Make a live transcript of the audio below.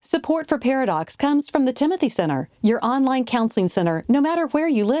Support for Paradox comes from the Timothy Center, your online counseling center, no matter where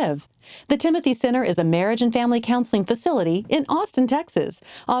you live. The Timothy Center is a marriage and family counseling facility in Austin, Texas,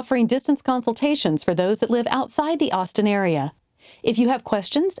 offering distance consultations for those that live outside the Austin area. If you have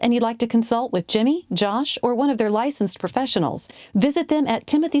questions and you'd like to consult with Jimmy, Josh, or one of their licensed professionals, visit them at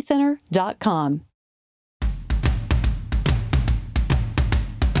timothycenter.com.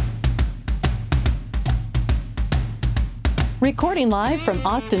 Recording live from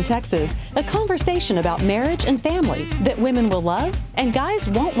Austin, Texas, a conversation about marriage and family that women will love and guys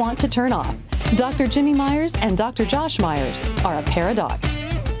won't want to turn off. Dr. Jimmy Myers and Dr. Josh Myers are a paradox.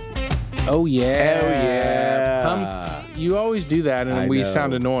 Oh, yeah. Oh, yeah. Pumped. You always do that, and we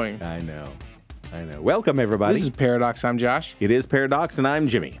sound annoying. I know. Welcome, everybody. This is Paradox. I'm Josh. It is Paradox, and I'm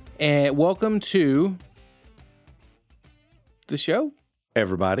Jimmy. And welcome to the show.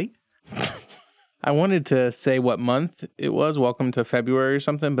 Everybody. I wanted to say what month it was. Welcome to February or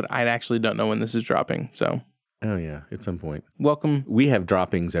something, but I actually don't know when this is dropping. So, oh yeah, at some point. Welcome. We have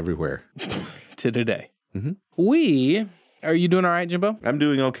droppings everywhere to today. Mm-hmm. Are you doing all right, Jimbo? I'm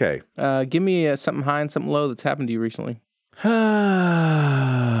doing okay. Give me something high and something low that's happened to you recently. Oh,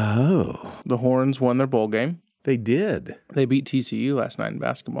 the Horns won their bowl game. They did. They beat TCU last night in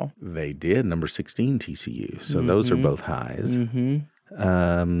basketball. They did. Number 16 TCU. So those are both highs.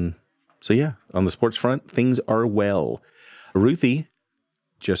 So yeah, on the sports front, things are well. Ruthie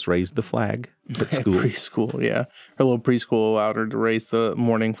just raised the flag at school. Preschool, yeah. Her little preschool allowed her to raise the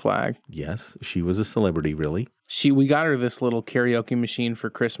morning flag. Yes, she was a celebrity, really. We got her this little karaoke machine for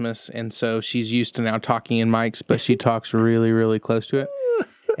Christmas, and so she's used to now talking in mics, but she talks really, really close to it.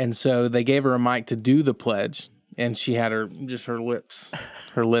 And so they gave her a mic to do the pledge, and she had her lips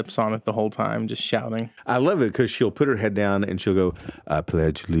on it the whole time, just shouting. I love it because she'll put her head down and she'll go, I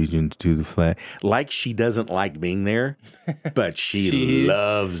pledge allegiance to the flag. Like she doesn't like being there, but she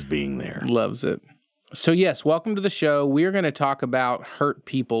loves being there. Loves it. So yes, welcome to the show. We're going to talk about hurt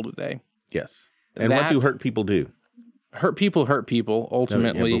people today. Yes. And what do hurt people do? Hurt people,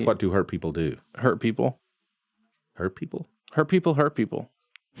 ultimately. No, yeah, but what do hurt people do? Hurt people. Hurt people? Hurt people, hurt people.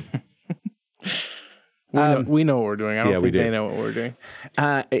 We know what we're doing. I don't think they know what we're doing.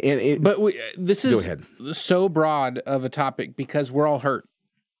 This is so broad of a topic because we're all hurt.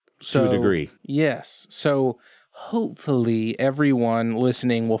 To a degree. Yes. So hopefully everyone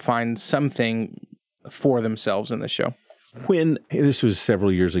listening will find something for themselves in this show. This was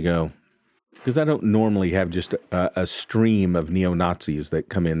several years ago, because I don't normally have just a stream of neo-Nazis that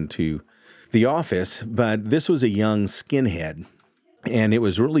come into the office, but this was a young skinhead, and it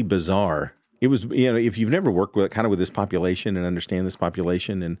was really bizarre. It was, if you've never worked with this population and understand this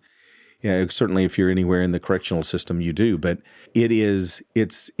population, and certainly if you're anywhere in the correctional system, you do. But it's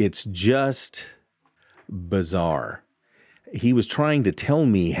just bizarre. He was trying to tell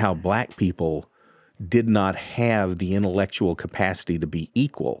me how black people did not have the intellectual capacity to be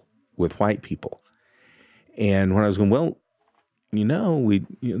equal with white people. And when I was going,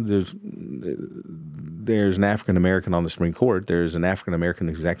 there's an African American on the Supreme Court. There's an African American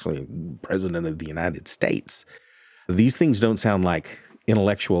who's actually president of the United States. These things don't sound like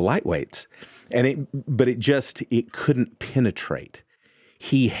intellectual lightweights, but it couldn't penetrate.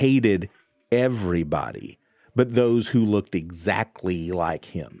 He hated everybody, but those who looked exactly like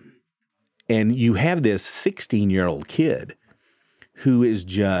him. And you have this 16-year-old kid who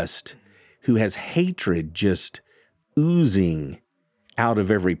has hatred just oozing out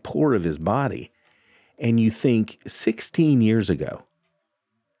of every pore of his body. And you think, 16 years ago,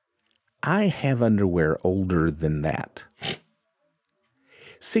 I have underwear older than that.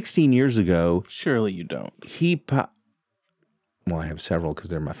 16 years ago. Surely you don't. I have several because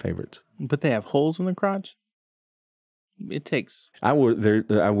they're my favorites. But they have holes in the crotch? It takes. I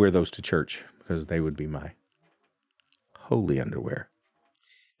wear those to church because they would be my holy underwear.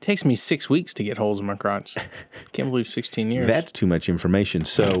 It takes me 6 weeks to get holes in my crotch. Can't believe 16 years. That's too much information.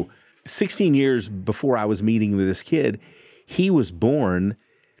 So 16 years before I was meeting with this kid, he was born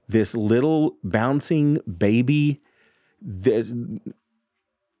this little bouncing baby.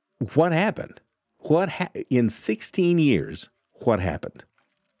 What happened? In 16 years, what happened?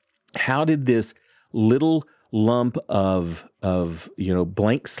 How did this little lump of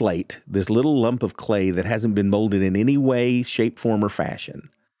blank slate, this little lump of clay that hasn't been molded in any way, shape, form, or fashion,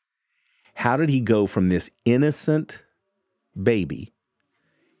 how did he go from this innocent baby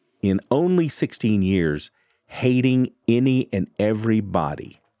in only 16 years hating any and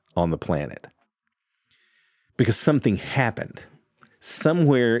everybody on the planet? Because something happened.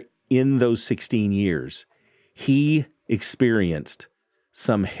 Somewhere in those 16 years, he experienced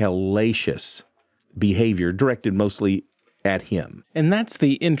some hellacious behavior directed mostly at him. And that's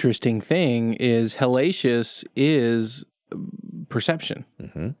the interesting thing is hellacious is perception.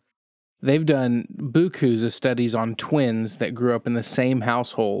 Mm-hmm. They've done bukus of studies on twins that grew up in the same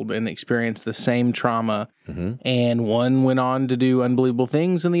household and experienced the same trauma. Mm-hmm. And one went on to do unbelievable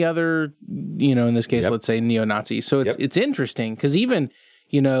things and the other, in this case, let's say neo-Nazi. So it's interesting because even,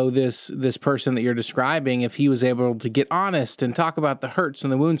 this person that you're describing, if he was able to get honest and talk about the hurts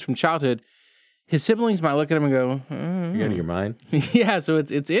and the wounds from childhood, his siblings might look at him and go, "You're out of your mind." Yeah, so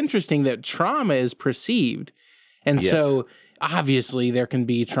it's interesting that trauma is perceived. And so obviously there can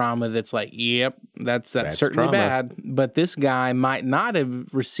be trauma that's like, yep, that's certainly trauma. bad. But this guy might not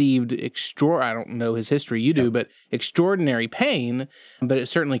have received I don't know his history, you do, but extraordinary pain, but it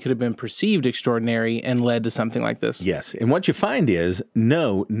certainly could have been perceived extraordinary and led to something like this. Yes. And what you find is,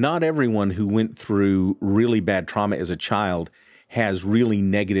 no, not everyone who went through really bad trauma as a child has really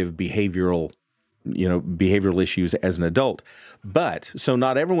negative behavioral issues as an adult. But, so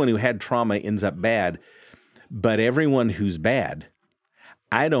not everyone who had trauma ends up bad, but everyone who's bad,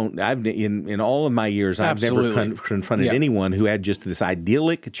 in all of my years, I've never confronted anyone who had just this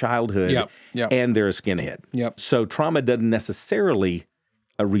idyllic childhood and they're a skinhead. Yep. So trauma doesn't necessarily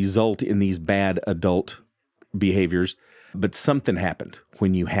result in these bad adult behaviors, but something happened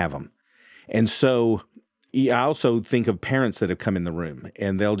when you have them. And so I also think of parents that have come in the room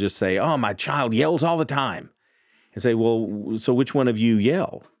and they'll just say, "Oh, my child yells all the time." And say, "Well, so which one of you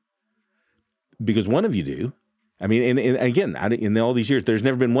yell?" Because one of you do. I mean, and again, in all these years, there's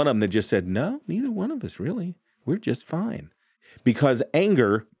never been one of them that just said, "No, neither one of us really. We're just fine." Because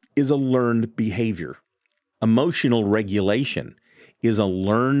anger is a learned behavior. Emotional regulation is a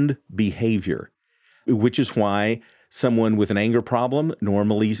learned behavior, which is why someone with an anger problem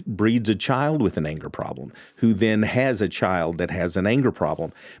normally breeds a child with an anger problem, who then has a child that has an anger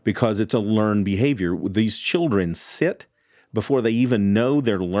problem, because it's a learned behavior. These children sit before they even know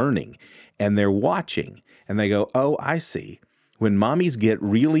they're learning, and they're watching, and they go, "Oh, I see. When mommies get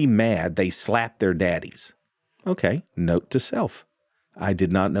really mad, they slap their daddies." Okay, note to self. I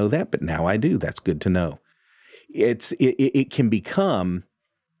did not know that, but now I do. That's good to know. It can become,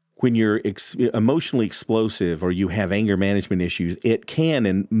 when you're emotionally explosive or you have anger management issues, it can,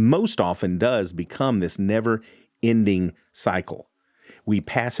 and most often does, become this never-ending cycle. We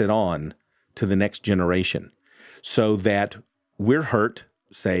pass it on to the next generation so that we're hurt,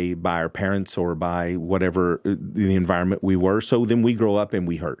 say, by our parents or by whatever the environment we were. So then we grow up and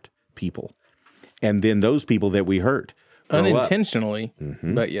we hurt people. And then those people that we hurt unintentionally,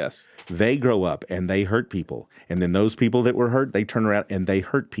 but yes. They grow up and they hurt people. And then those people that were hurt, they turn around and they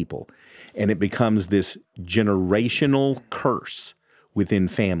hurt people. And it becomes this generational curse within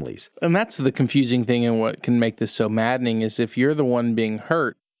families. And that's the confusing thing, and what can make this so maddening is if you're the one being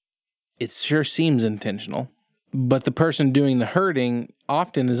hurt, it sure seems intentional. But the person doing the hurting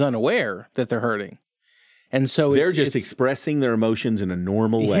often is unaware that they're hurting. And so they're just expressing their emotions in a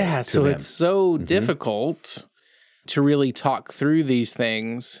normal way. Yeah, so it's so difficult to really talk through these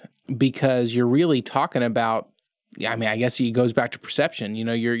things, because you're really talking about, I mean, I guess it goes back to perception.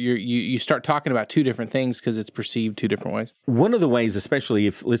 You start talking about two different things because it's perceived two different ways. One of the ways,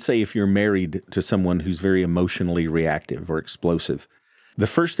 especially let's say if you're married to someone who's very emotionally reactive or explosive, the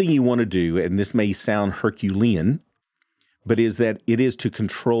first thing you want to do, and this may sound Herculean, but is that it is to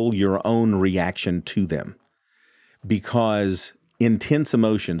control your own reaction to them. Because intense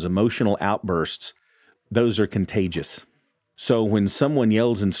emotions, emotional outbursts, those are contagious. So when someone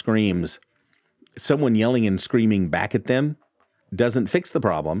yells and screams, someone yelling and screaming back at them doesn't fix the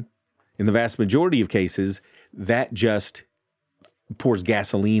problem. In the vast majority of cases, that just pours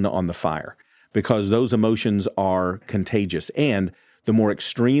gasoline on the fire, because those emotions are contagious. And the more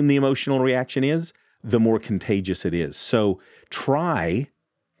extreme the emotional reaction is, the more contagious it is. So try,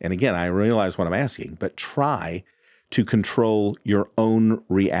 and again, I realize what I'm asking, but try to control your own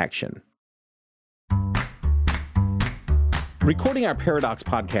reaction. Recording our Paradox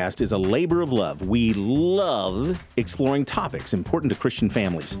podcast is a labor of love. We love exploring topics important to Christian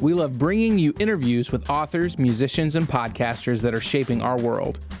families. We love bringing you interviews with authors, musicians, and podcasters that are shaping our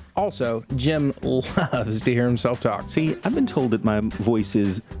world. Also, Jim loves to hear himself talk. See, I've been told that my voice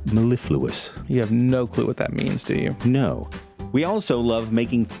is mellifluous. You have no clue what that means, do you? No. We also love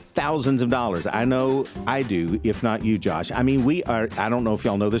making thousands of dollars. I know I do, if not you, Josh. I mean, I don't know if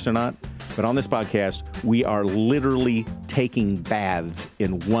y'all know this or not, but on this podcast, we are literally taking baths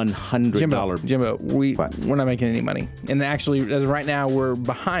in $100. Jimbo, we're not making any money. And actually, as of right now, we're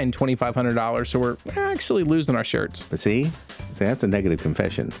behind $2,500, so we're actually losing our shirts. But see, that's a negative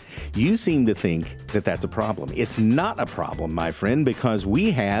confession. You seem to think that that's a problem. It's not a problem, my friend, because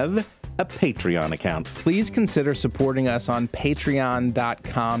we have a Patreon account. Please consider supporting us on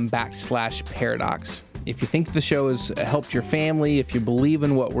patreon.com/paradox. If you think the show has helped your family, if you believe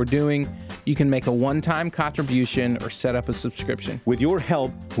in what we're doing, you can make a one-time contribution or set up a subscription. With your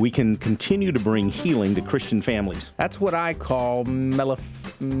help, we can continue to bring healing to Christian families. That's what I call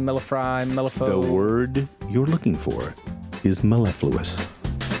mellify. The word you're looking for is mellifluous.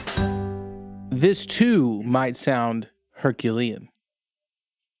 This, too, might sound Herculean.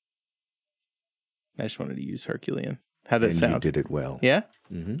 I just wanted to use Herculean. How did it sound? And you did it well. Yeah?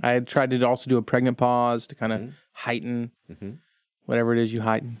 Mm-hmm. I tried to also do a pregnant pause to kind of heighten whatever it is you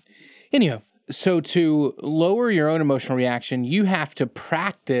heighten. Anyhow, so to lower your own emotional reaction, you have to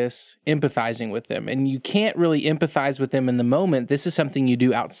practice empathizing with them. And you can't really empathize with them in the moment. This is something you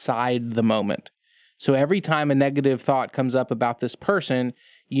do outside the moment. So every time a negative thought comes up about this person,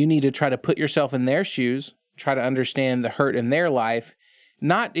 you need to try to put yourself in their shoes, try to understand the hurt in their life,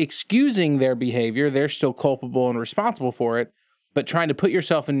 not excusing their behavior. They're still culpable and responsible for it, but trying to put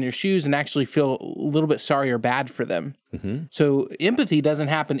yourself in your shoes and actually feel a little bit sorry or bad for them. Mm-hmm. So empathy doesn't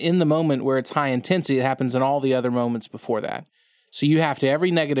happen in the moment where it's high intensity. It happens in all the other moments before that. So you have to,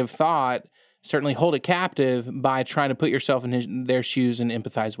 every negative thought, certainly hold it captive by trying to put yourself in their shoes and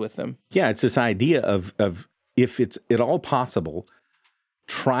empathize with them. Yeah, it's this idea of if it's at all possible,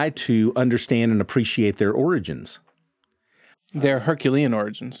 try to understand and appreciate their origins. Their Herculean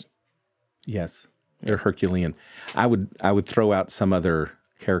origins. Yes, they're Herculean. I would throw out some other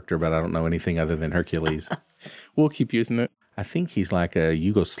character, but I don't know anything other than Hercules. We'll keep using it. I think he's like a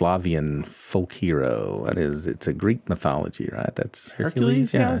Yugoslavian folk hero. That is, it's a Greek mythology, right? That's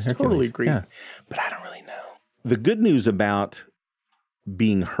Hercules? Yeah, it's Hercules. totally Greek. Yeah. But I don't really know. The good news about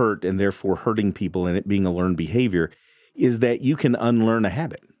being hurt and therefore hurting people and it being a learned behavior is that you can unlearn a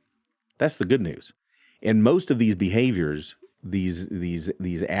habit. That's the good news. And most of these behaviors, these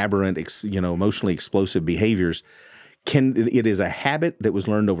aberrant, emotionally explosive behaviors, it is a habit that was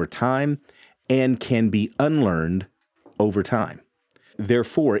learned over time and can be unlearned over time.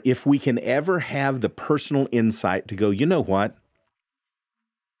 Therefore, if we can ever have the personal insight to go, you know what?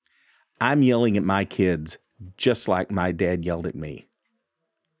 I'm yelling at my kids just like my dad yelled at me.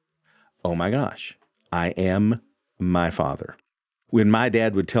 Oh my gosh, I am my father. When my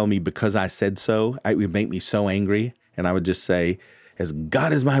dad would tell me because I said so, it would make me so angry. And I would just say, as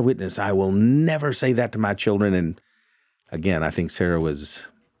God is my witness, I will never say that to my children. And again, I think Sarah was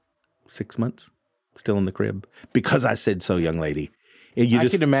 6 months, still in the crib. Because I said so, young lady. I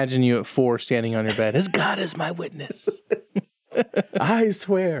could imagine you at 4 standing on your bed. As God is my witness. I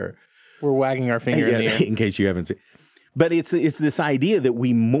swear. We're wagging our finger in the air. In case you haven't seen. But it's this idea that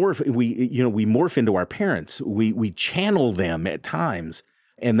we morph into our parents. We channel them at times,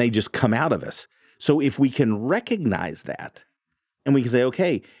 and they just come out of us. So if we can recognize that, and we can say,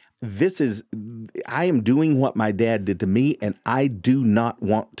 okay, I am doing what my dad did to me, and I do not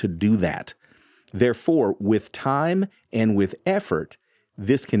want to do that. Therefore, with time and with effort,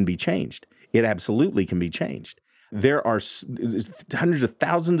 this can be changed. It absolutely can be changed. There are hundreds of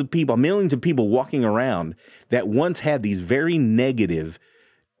thousands of people, millions of people walking around that once had these very negative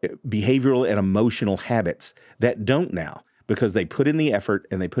behavioral and emotional habits that don't now because they put in the effort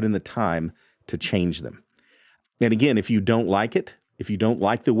and they put in the time to change them. And again, if you don't like it, if you don't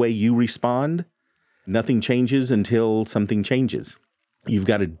like the way you respond, nothing changes until something changes. You've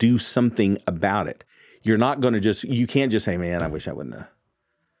got to do something about it. You can't just say, man, I wish I wouldn't have.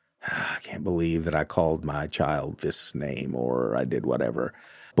 I can't believe that I called my child this name or I did whatever.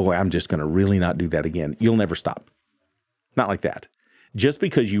 Boy, I'm just going to really not do that again. You'll never stop. Not like that. Just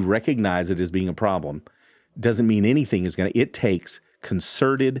because you recognize it as being a problem doesn't mean anything is going to. It takes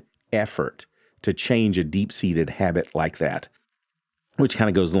concerted effort to change a deep-seated habit like that, which kind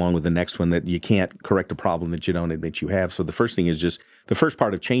of goes along with the next one, that you can't correct a problem that you don't admit you have. So the first thing is the first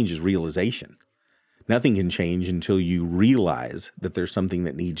part of change is realization. Nothing can change until you realize that there's something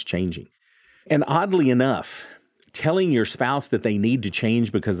that needs changing. And oddly enough, telling your spouse that they need to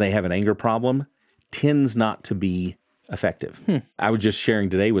change because they have an anger problem tends not to be effective. I was just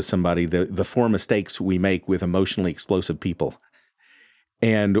sharing today with somebody the 4 mistakes we make with emotionally explosive people.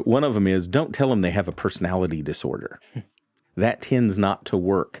 And one of them is, don't tell them they have a personality disorder. That tends not to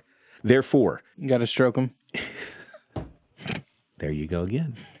work. Therefore, you got to stroke them. There you go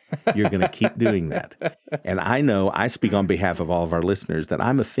again. You're going to keep doing that. And I know I speak on behalf of all of our listeners that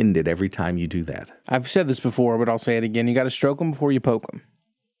I'm offended every time you do that. I've said this before, but I'll say it again. You got to stroke them before you poke them.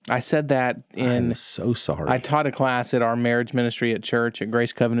 I said that I'm so sorry. I taught a class at our marriage ministry at church, at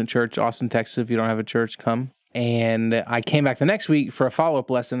Grace Covenant Church, Austin, Texas. If you don't have a church, come. And I came back the next week for a follow-up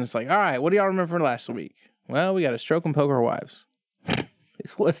lesson. It's like, all right, what do y'all remember from last week? Well, we got to stroke and poke our wives.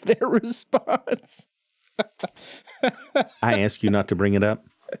 was their response. I asked you not to bring it up,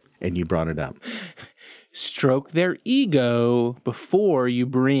 and you brought it up. Stroke their ego before you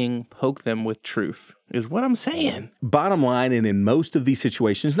poke them with truth, is what I'm saying. Bottom line, and in most of these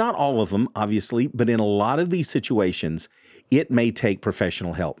situations, not all of them, obviously, but in a lot of these situations, it may take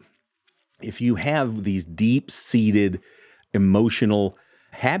professional help. If you have these deep-seated emotional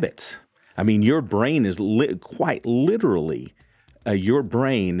habits, I mean, your brain is quite literally, your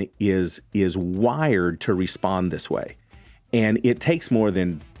brain is wired to respond this way. And it takes more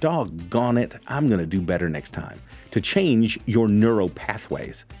than, doggone it, I'm going to do better next time, to change your neural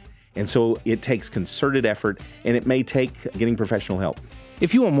pathways. And so it takes concerted effort, and it may take getting professional help.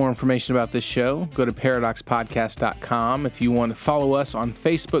 If you want more information about this show, go to paradoxpodcast.com. If you want to follow us on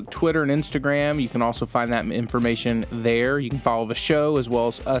Facebook, Twitter, and Instagram, you can also find that information there. You can follow the show as well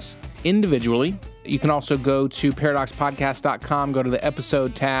as us individually. You can also go to paradoxpodcast.com, go to the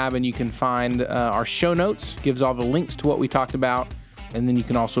episode tab, and you can find our show notes. Gives all the links to what we talked about, and then you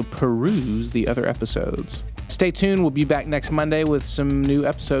can also peruse the other episodes. Stay tuned. We'll be back next Monday with some new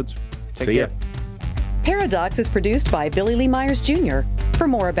episodes. See ya. Paradox is produced by Billy Lee Myers Jr. For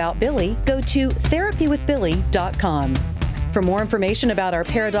more about Billy, go to therapywithbilly.com. For more information about our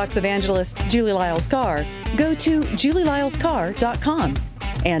Paradox evangelist, Julie Lyles Carr, go to julielylescarr.com.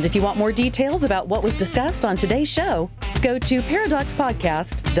 And if you want more details about what was discussed on today's show, go to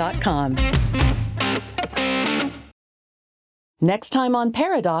paradoxpodcast.com. Next time on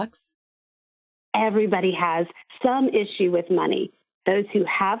Paradox. Everybody has some issue with money. Those who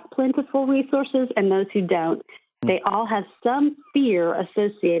have plentiful resources and those who don't. They all have some fear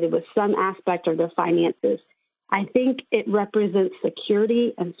associated with some aspect of their finances. I think it represents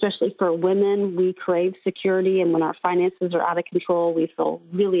security, and especially for women, we crave security, and when our finances are out of control, we feel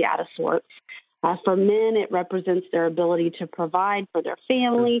really out of sorts. For men, it represents their ability to provide for their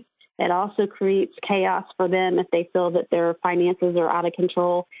family. It also creates chaos for them if they feel that their finances are out of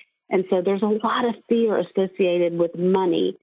control. And so there's a lot of fear associated with money.